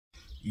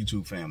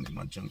YouTube family,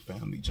 my junk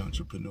family,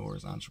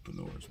 juntrepreneurs,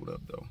 entrepreneurs, what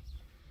up though?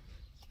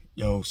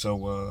 Yo,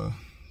 so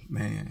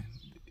man,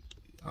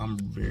 I'm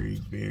very,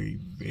 very,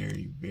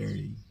 very,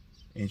 very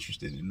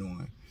interested in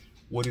knowing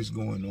what is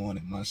going on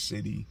in my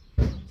city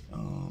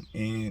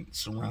and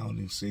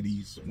surrounding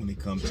cities when it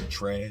comes to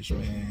trash,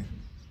 man.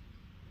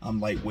 I'm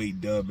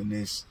lightweight dubbing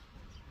this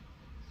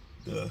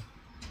the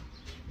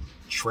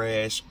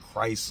trash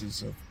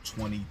crisis of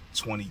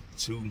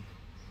 2022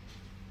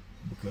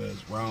 because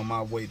around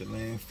my way the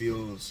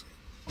landfills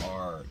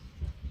are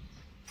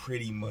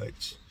pretty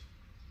much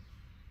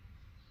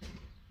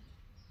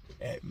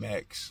at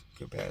max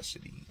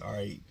capacity. All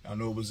right, I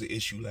know it was an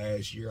issue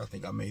last year. I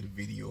think I made a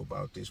video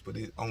about this, but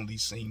it only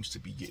seems to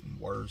be getting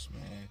worse,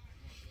 man.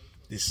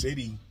 The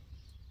city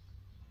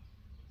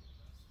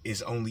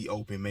is only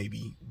open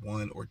maybe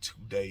 1 or 2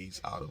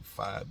 days out of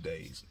 5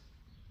 days,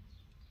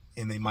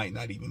 and they might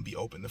not even be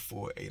open the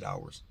full 8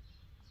 hours.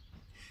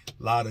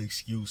 A lot of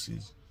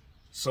excuses,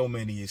 so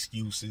many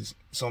excuses,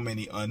 so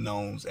many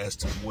unknowns as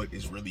to what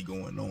is really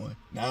going on.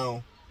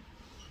 Now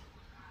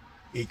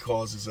it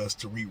causes us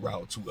to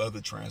reroute to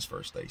other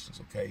transfer stations.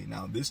 Okay,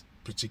 now this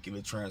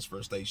particular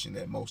transfer station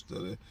that most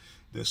of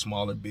the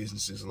smaller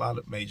businesses, a lot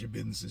of major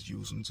businesses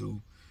use them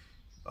to,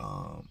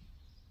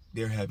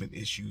 they're having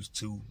issues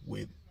too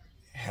with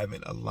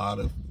having a lot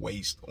of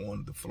waste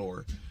on the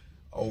floor,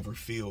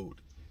 overfilled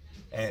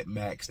at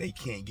max. They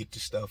can't get the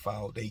stuff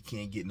out. They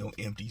can't get no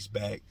empties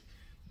back.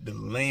 The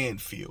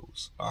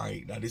landfills, all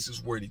right, now this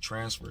is where the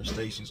transfer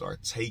stations are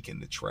taking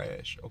the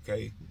trash,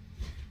 okay?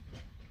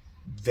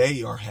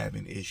 They are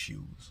having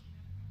issues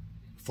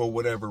for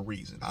whatever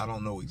reason. I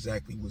don't know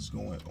exactly what's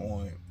going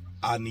on.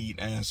 I need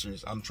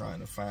answers. I'm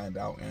trying to find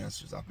out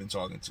answers. I've been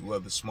talking to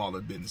other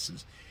smaller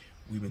businesses.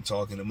 We've been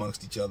talking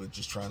amongst each other,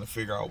 just trying to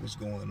figure out what's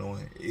going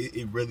on.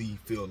 It really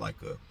feels like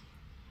a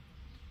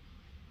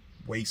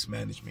waste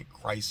management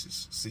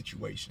crisis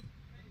situation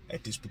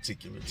at this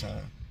particular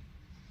time.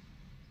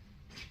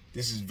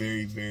 This is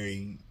very,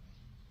 very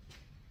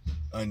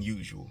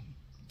unusual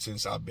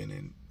since I've been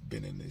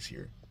in this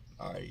here.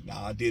 All right,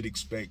 now I did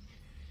expect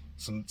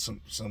some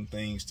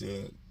things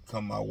to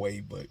come my way,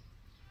 but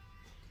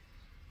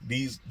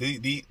this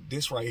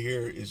right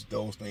here is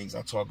those things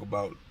I talk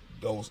about,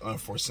 those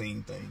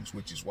unforeseen things,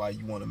 which is why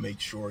you want to make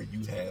sure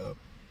you have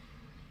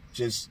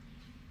just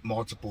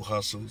multiple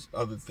hustles,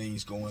 other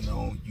things going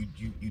on.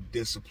 You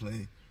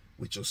discipline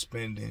with your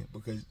spending,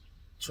 because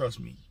trust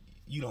me,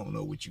 you don't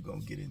know what you're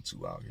gonna get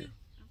into out here.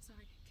 I'm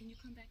sorry, can you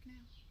come back now?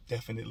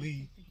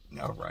 Definitely.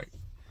 All right.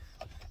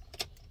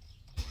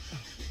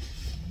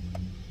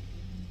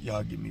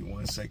 Y'all give me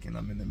 1 second.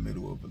 I'm in the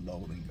middle of a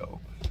load and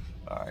go.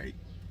 All right.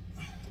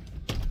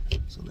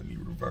 So let me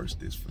reverse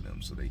this for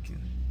them so they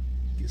can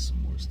get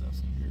some more stuff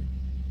in here.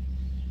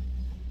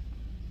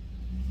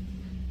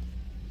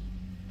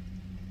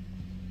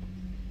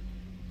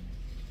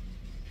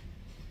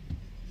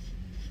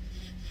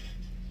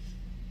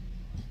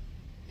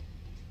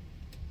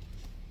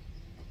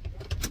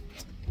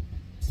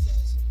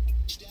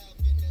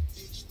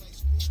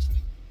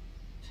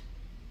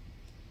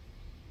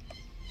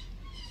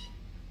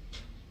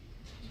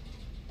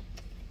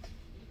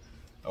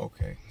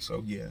 Okay,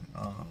 so yeah,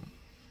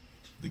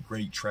 the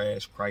great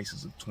trash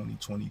crisis of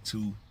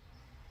 2022.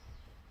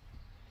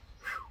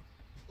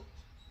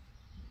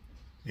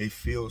 It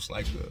feels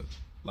like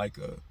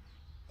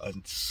a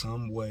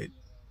somewhat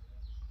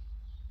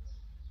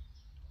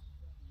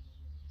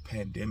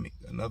pandemic,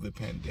 another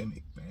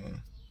pandemic,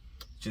 man.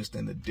 Just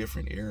in a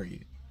different area,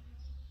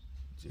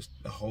 just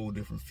a whole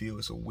different feel.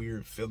 It's a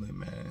weird feeling,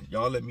 man.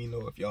 Y'all let me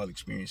know if y'all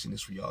experiencing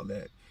this for y'all.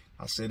 That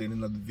I said it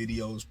in other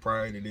videos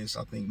prior to this,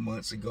 I think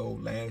months ago,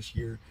 last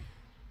year.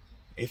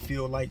 It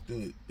feel like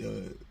the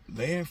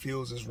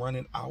landfills is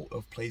running out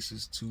of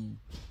places to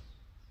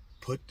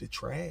put the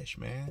trash,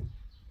 man.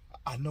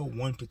 I know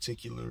one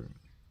particular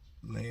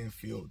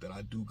landfill that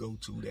I do go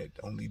to that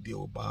only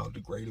deal with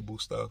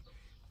biodegradable stuff.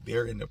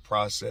 They're in the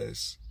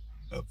process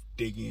of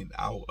digging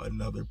out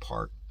another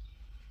part,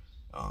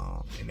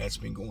 and that's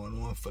been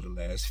going on for the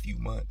last few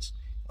months,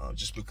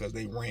 just because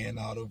they ran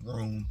out of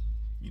room,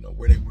 you know,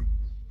 where they were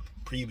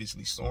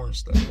previously storing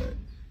stuff at.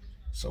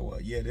 So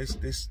yeah,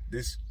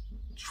 this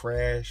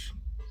trash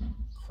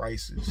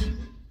crisis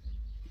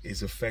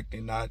is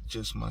affecting not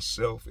just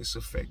myself, it's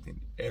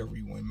affecting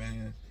everyone,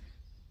 man.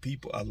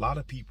 People, a lot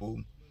of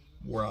people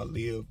where I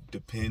live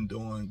depend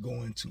on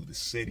going to the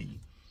city.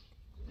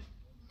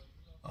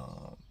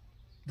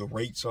 The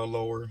rates are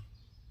lower.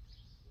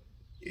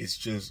 It's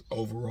just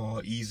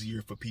overall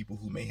easier for people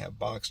who may have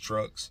box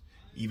trucks,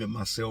 even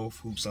myself,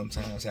 who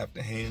sometimes have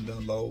to hand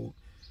unload.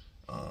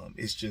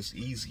 It's just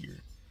easier.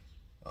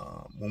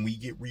 When we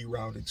get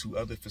rerouted to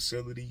other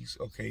facilities,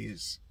 okay,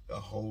 it's a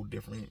whole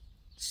different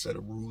set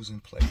of rules in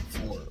play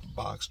for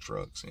box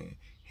trucks and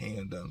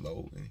hand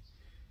unloading,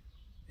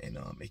 and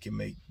it can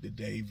make the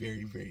day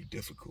very, very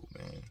difficult,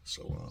 man.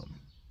 So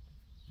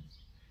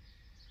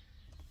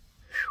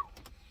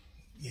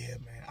yeah,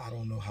 man, I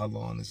don't know how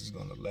long this is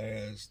gonna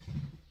last,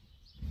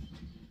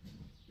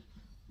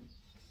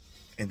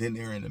 And then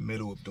they're in the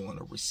middle of doing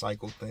a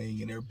recycle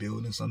thing, and they're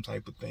building some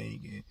type of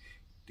thing, and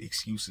the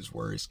excuses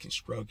were it's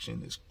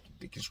construction.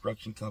 The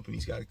construction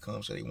company's got to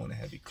come, so they want to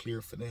have it clear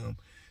for them.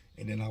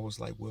 And then I was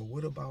like, well,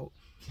 what about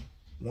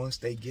once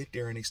they get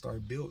there and they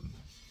start building?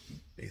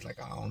 They're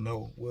like, I don't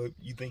know. Well,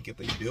 you think if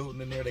they building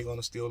in there, they're going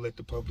to still let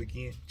the public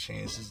in?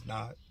 Chances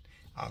not.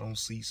 I don't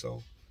see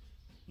so.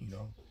 You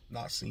know,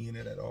 not seeing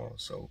it at all.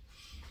 So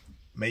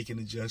making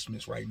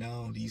adjustments right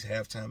now, these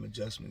halftime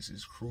adjustments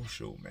is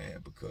crucial,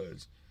 man,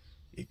 because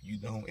if you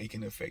don't, it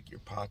can affect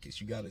your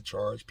pockets. You got to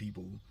charge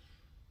people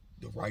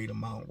the right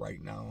amount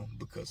right now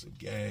because of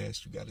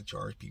gas. You got to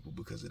charge people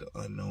because of the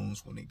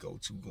unknowns when they going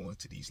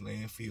to these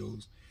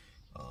landfills.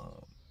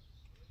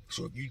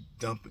 So if you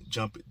jumping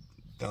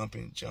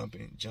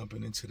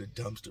into the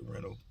dumpster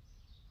rental,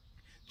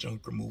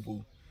 junk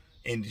removal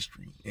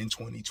industry in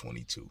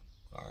 2022,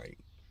 all right,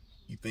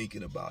 you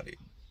thinking about it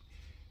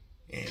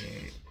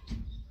and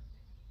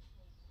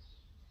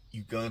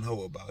you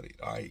gun-ho about it,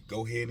 all right,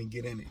 go ahead and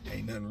get in it.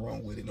 Ain't nothing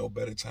wrong with it. No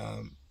better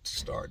time to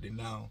start than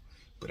now.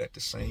 But at the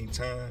same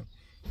time,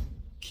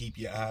 keep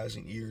your eyes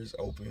and ears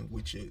open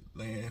with your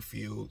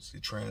landfills,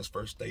 the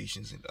transfer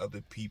stations, and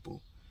other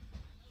people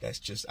that's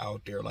just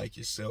out there like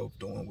yourself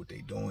doing what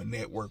they doing.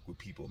 Network with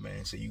people,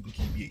 man, so you can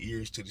keep your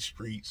ears to the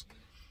streets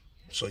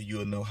so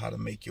you'll know how to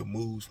make your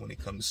moves when it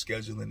comes to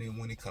scheduling and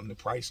when it comes to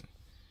pricing.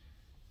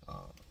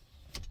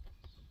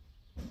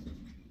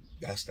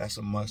 That's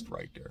a must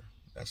right there.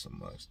 That's a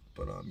must.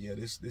 But yeah,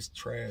 this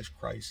trash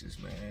crisis,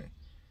 man,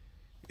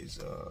 is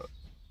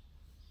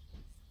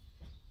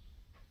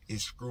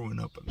it's screwing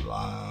up a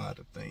lot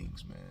of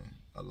things, man.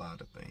 A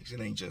lot of things. It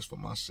ain't just for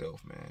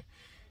myself, man.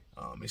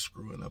 It's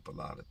screwing up a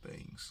lot of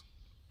things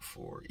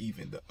for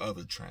even the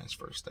other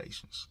transfer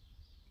stations.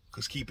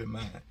 Because keep in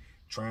mind,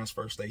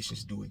 transfer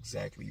stations do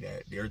exactly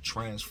that. They're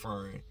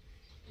transferring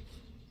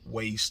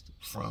waste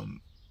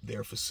from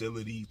their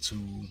facility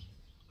to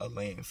a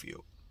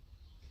landfill.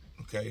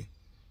 Okay?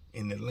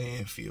 And the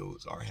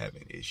landfills are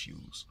having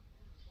issues.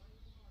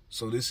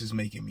 So this is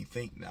making me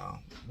think now.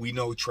 We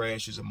know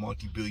trash is a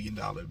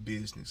multi-billion-dollar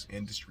business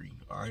industry,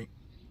 all right?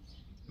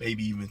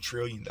 Maybe even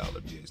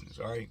trillion-dollar business,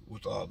 all right?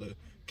 With all the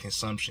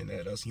consumption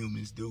that us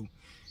humans do,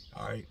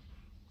 all right?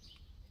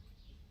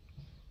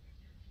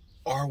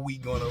 Are we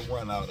gonna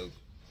run out of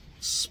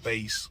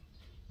space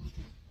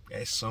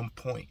at some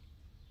point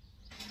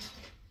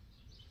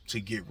to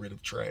get rid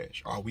of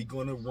trash? Are we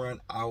gonna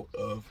run out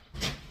of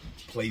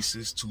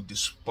places to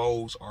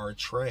dispose our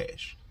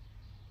trash?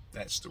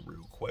 That's the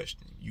real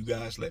question. You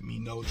guys let me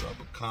know. Drop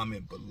a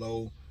comment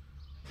below.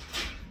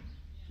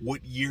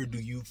 What year do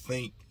you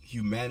think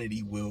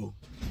humanity will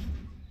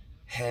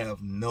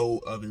have no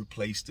other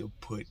place to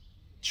put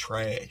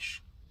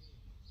trash?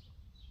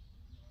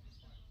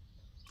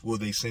 Will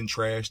they send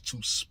trash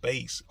to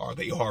space? Are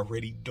they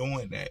already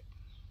doing that?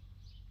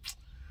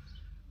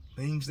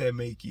 Things that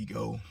make you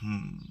go,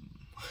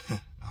 all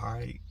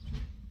right.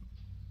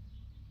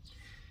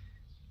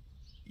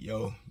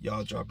 Yo,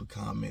 y'all drop a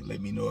comment. Let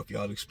me know if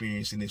y'all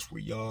experiencing this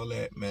where y'all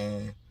at,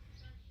 man.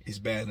 It's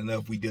bad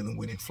enough we dealing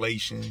with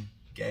inflation,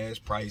 gas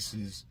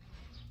prices,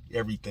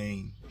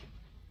 everything.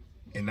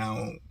 And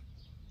now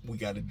we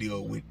got to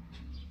deal with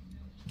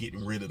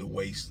getting rid of the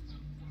waste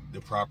the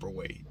proper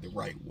way, the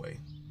right way.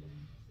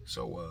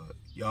 So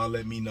y'all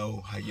let me know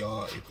how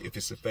y'all, if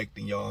it's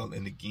affecting y'all.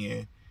 And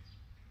again,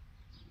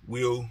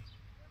 will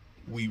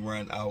we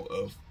run out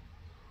of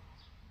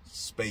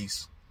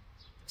space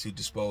to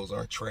dispose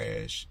our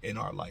trash in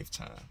our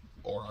lifetime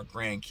or our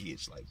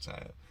grandkids'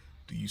 lifetime?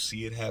 Do you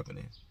see it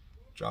happening?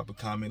 Drop a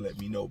comment, let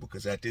me know,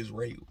 because at this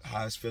rate,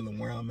 how it's feeling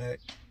where I'm at,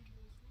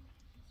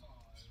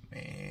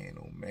 man,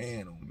 oh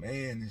man, oh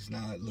man, it's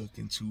not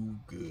looking too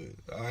good.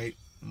 All right,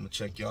 I'm gonna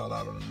check y'all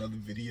out on another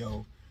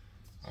video.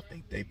 I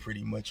think they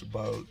pretty much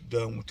about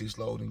done with this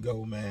load and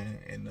go, man.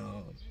 And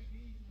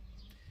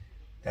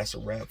that's a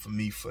wrap for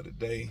me for the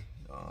day.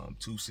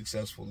 2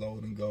 successful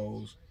load and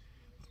goes,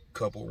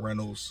 couple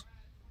rentals.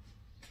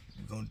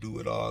 We're gonna do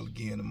it all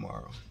again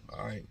tomorrow.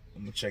 All right,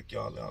 I'm gonna check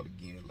y'all out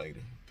again later.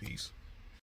 Peace.